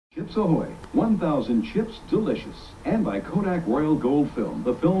Chips Ahoy, 1,000 chips delicious. And by Kodak Royal Gold Film,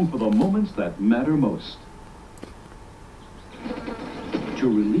 the film for the moments that matter most. To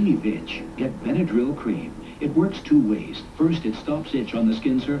relieve itch, get Benadryl cream. It works two ways. First, it stops itch on the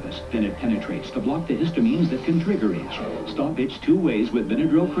skin surface. Then it penetrates to block the histamines that can trigger itch. Stop itch two ways with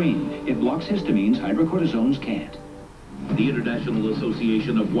Benadryl cream. It blocks histamines hydrocortisones can't. The International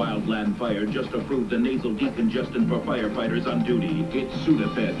Association of Wildland Fire just approved a nasal decongestant for firefighters on duty. It's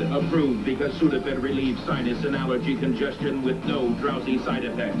Sudafed, approved because Sudafed relieves sinus and allergy congestion with no drowsy side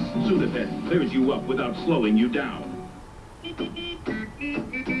effects. Sudafed clears you up without slowing you down. Have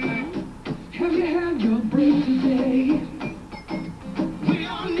you had your break today? We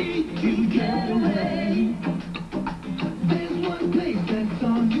all need to get away. There's one place that's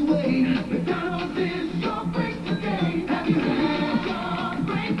on your way. McDonald's is your break today. Have you had your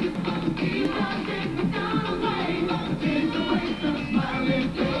break? Keep on taking McDonald's way. It's the place of smiling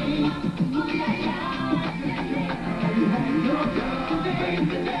face. Ooh, yeah, yeah. Have you had your break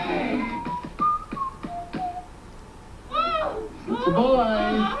today? It's a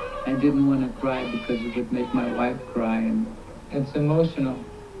boy. I didn't want to cry because it would make my wife cry, and it's emotional.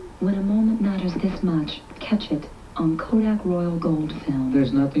 When a moment matters this much, catch it on Kodak Royal Gold Film.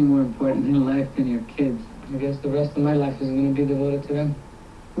 There's nothing more important in life than your kids. I guess the rest of my life is going to be devoted to them.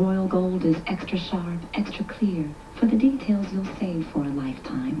 Royal Gold is extra sharp, extra clear, for the details you'll save for a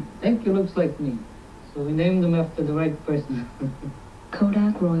lifetime. I think he looks like me, so we named him after the right person.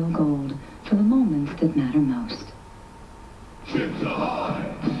 Kodak Royal Gold, for the moments that matter most. Chips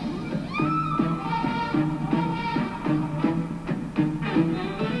Ahoy!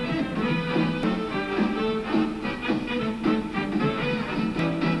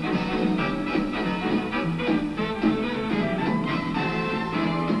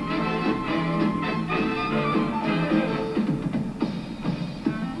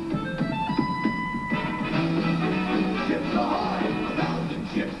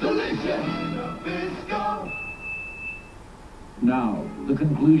 Now, the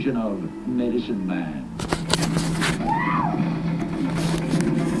conclusion of Medicine Man.